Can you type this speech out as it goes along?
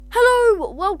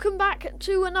welcome back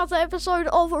to another episode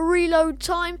of Reload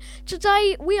Time.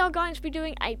 Today we are going to be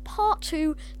doing a part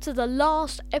 2 to the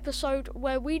last episode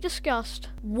where we discussed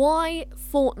why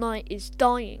Fortnite is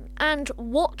dying and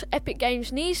what Epic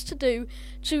Games needs to do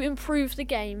to improve the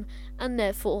game and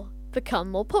therefore become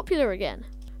more popular again.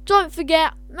 Don't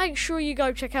forget, make sure you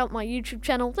go check out my YouTube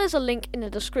channel. There's a link in the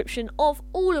description of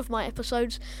all of my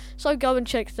episodes, so go and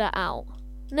check that out.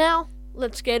 Now,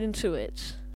 let's get into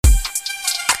it.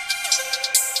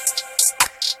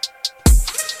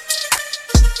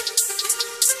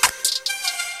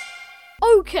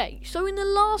 Okay, so in the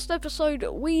last episode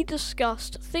we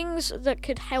discussed things that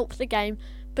could help the game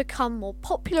become more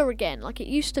popular again, like it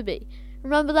used to be.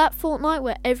 Remember that Fortnite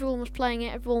where everyone was playing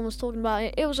it, everyone was talking about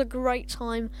it? It was a great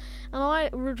time, and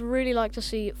I would really like to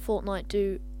see Fortnite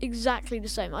do exactly the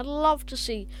same. I'd love to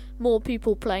see more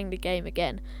people playing the game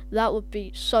again. That would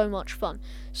be so much fun.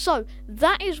 So,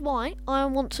 that is why I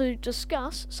want to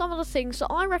discuss some of the things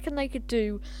that I reckon they could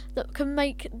do that can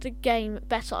make the game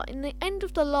better. In the end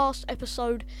of the last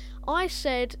episode, I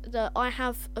said that I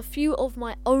have a few of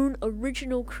my own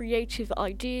original creative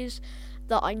ideas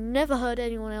that I never heard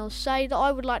anyone else say, that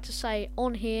I would like to say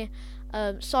on here,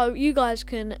 so you guys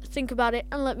can think about it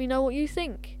and let me know what you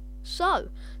think. So,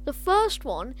 the first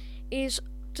one is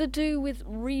to do with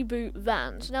reboot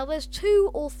vans. Now, there's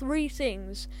 2 or 3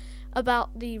 things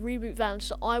about the reboot vans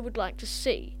that I would like to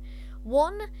see.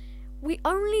 One, we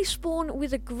only spawn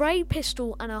with a grey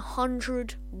pistol and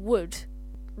 100 wood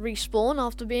respawn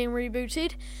after being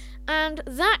rebooted, and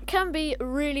that can be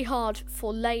really hard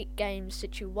for late game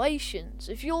situations.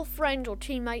 If your friend or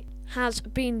teammate has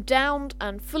been downed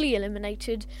and fully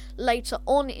eliminated later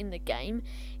on in the game,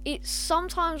 it's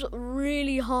sometimes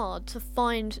really hard to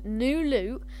find new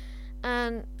loot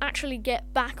and actually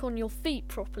get back on your feet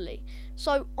properly.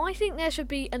 So I think there should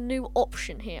be a new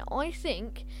option here. I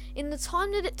think in the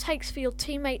time that it takes for your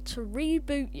teammate to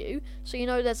reboot you, so you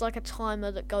know there's like a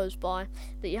timer that goes by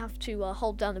that you have to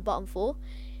hold down the button for.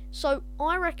 So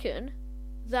I reckon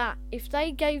that if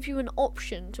they gave you an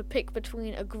option to pick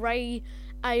between a grey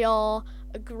AR,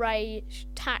 a grey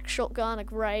tac shotgun, a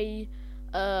grey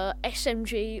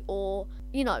SMG, or,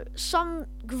 you know, some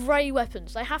grey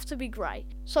weapons, they have to be grey.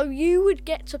 So you would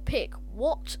get to pick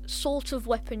what sort of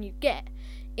weapon you get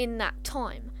in that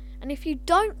time. And if you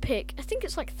don't pick, I think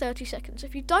it's like 30 seconds,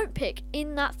 if you don't pick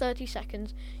in that 30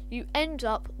 seconds, you end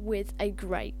up with a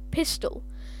grey pistol.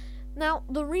 Now,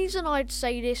 the reason I'd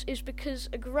say this is because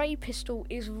a grey pistol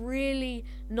is really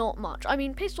not much. I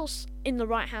mean, pistols in the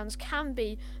right hands can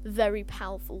be very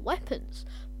powerful weapons,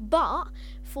 but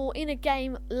for in a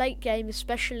game, late game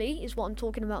especially, is what I'm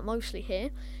talking about mostly here,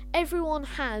 everyone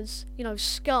has, you know,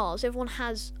 scars, everyone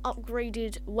has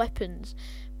upgraded weapons,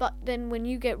 but then when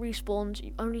you get respawned,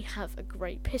 you only have a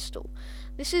grey pistol.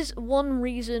 This is one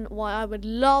reason why I would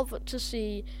love to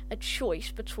see a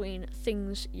choice between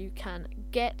things you can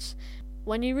get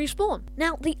when you respawn.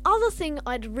 Now, the other thing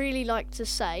I'd really like to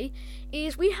say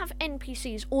is we have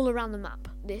NPCs all around the map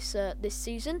this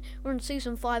season. We're in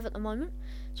Season 5 at the moment.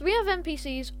 So we have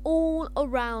NPCs all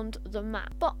around the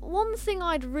map. But one thing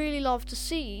I'd really love to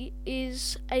see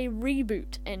is a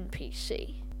reboot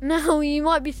NPC. Now, you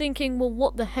might be thinking, well,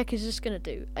 what the heck is this going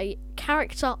to do? A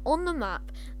character on the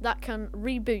map that can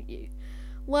reboot you.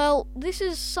 Well, this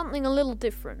is something a little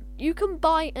different. You can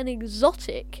buy an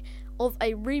exotic of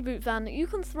a reboot van that you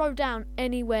can throw down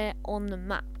anywhere on the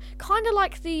map. Kind of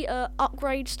like the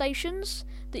upgrade stations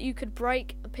that you could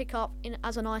break and pick up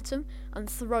as an item and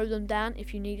throw them down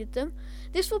if you needed them.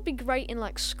 This would be great in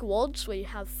like squads where you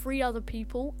have 3 other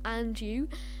people and you,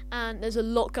 and there's a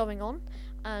lot going on,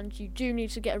 and you do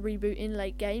need to get a reboot in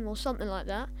late game or something like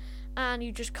that, and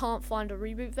you just can't find a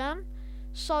reboot van.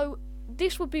 So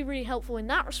this would be really helpful in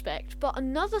that respect. But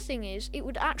another thing is, it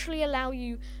would actually allow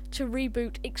you to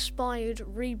reboot expired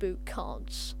reboot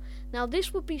cards. Now,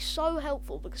 this would be so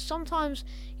helpful because sometimes,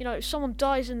 you know, if someone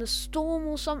dies in the storm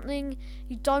or something,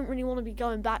 you don't really want to be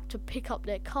going back to pick up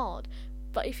their card.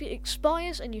 But if it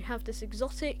expires and you have this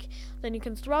exotic, then you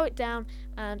can throw it down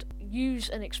and use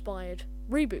an expired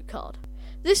reboot card.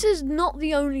 This is not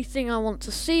the only thing I want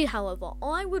to see, however.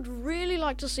 I would really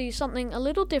like to see something a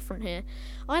little different here.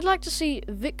 I'd like to see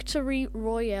Victory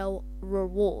Royale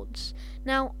rewards.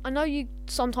 Now, I know you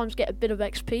sometimes get a bit of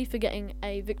XP for getting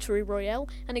a Victory Royale,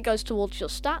 and it goes towards your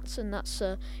stats, and that's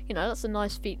that's a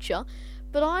nice feature.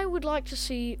 But I would like to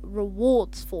see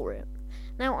rewards for it.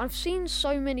 Now, I've seen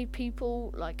so many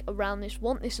people like around this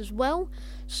want this as well.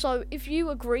 So if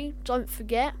you agree, don't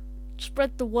forget,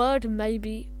 spread the word, and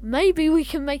maybe we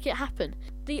can make it happen.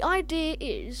 The idea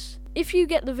is, if you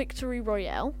get the Victory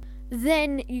Royale,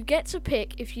 then you get to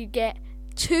pick if you get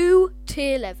 2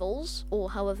 tier levels,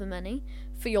 or however many,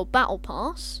 for your battle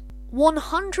pass,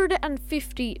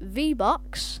 150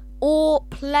 V-Bucks, or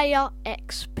player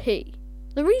XP.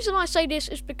 The reason I say this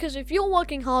is because if you're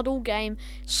working hard all game,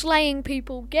 slaying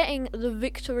people, getting the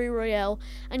victory royale,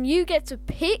 and you get to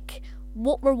pick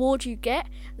what reward you get,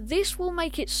 this will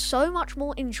make it so much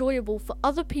more enjoyable for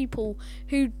other people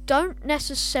who don't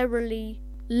necessarily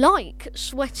like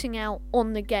sweating out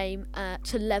on the game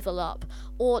to level up,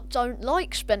 or don't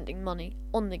like spending money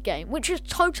on the game, which is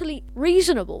totally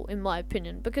reasonable in my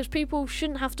opinion, because people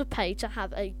shouldn't have to pay to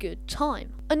have a good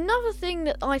time. Another thing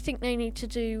that I think they need to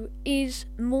do is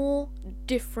more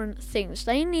different things.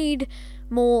 They need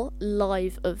more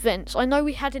live events. I know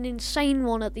we had an insane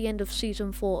one at the end of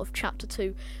Season 4 of Chapter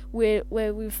 2 where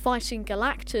we were fighting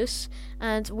Galactus,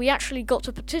 and we actually got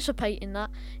to participate in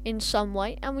that in some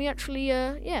way, and we actually,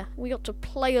 we got to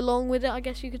play along with it, I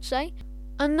guess you could say.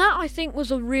 And that, I think, was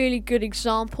a really good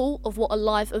example of what a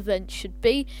live event should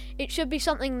be. It should be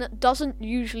something that doesn't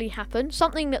usually happen,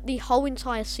 something that the whole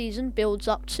entire season builds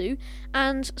up to,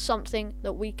 and something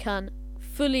that we can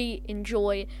fully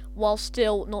enjoy while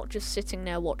still not just sitting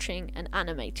there watching an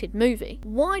animated movie.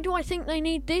 Why do I think they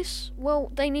need this?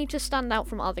 Well, they need to stand out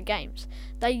from other games.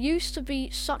 They used to be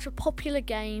such a popular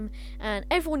game and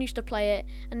everyone used to play it,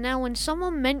 and now when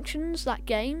someone mentions that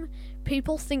game,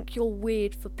 people think you're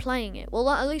weird for playing it. Well,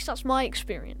 at least that's my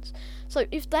experience. So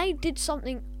if they did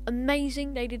something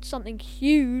amazing, they did something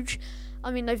huge,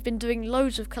 I mean, they've been doing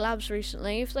loads of collabs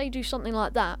recently. If they do something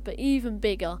like that, but even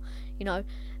bigger,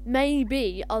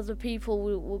 maybe other people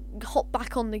will hop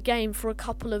back on the game for a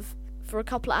couple of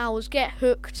hours, get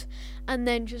hooked, and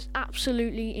then just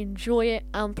absolutely enjoy it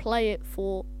and play it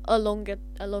for a longer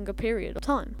period of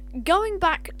time. Going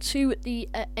back to the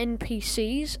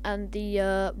NPCs and the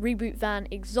reboot van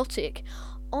exotic,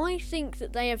 I think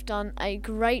that they have done a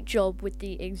great job with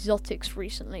the exotics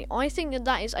recently. I think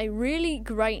that is a really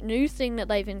great new thing that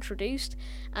they've introduced,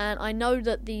 and I know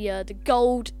that the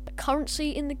gold currency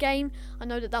in the game, I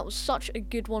know that was such a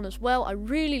good one as well. I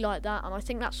really like that, and I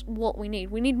think that's what we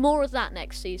need. We need more of that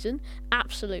next season,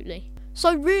 absolutely.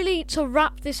 So really, to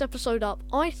wrap this episode up,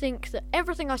 I think that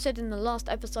everything I said in the last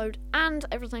episode and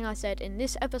everything I said in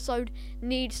this episode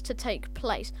needs to take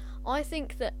place. I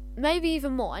think that maybe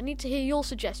even more. I need to hear your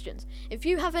suggestions. If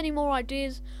you have any more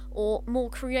ideas or more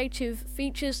creative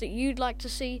features that you'd like to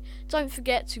see, don't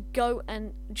forget to go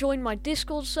and join my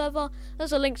Discord server.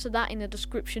 There's a link to that in the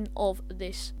description of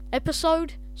this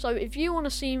episode. So if you want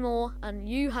to see more and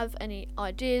you have any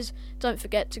ideas, don't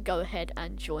forget to go ahead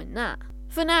and join that.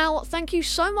 For now, thank you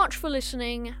so much for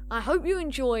listening. I hope you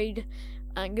enjoyed,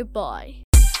 and goodbye.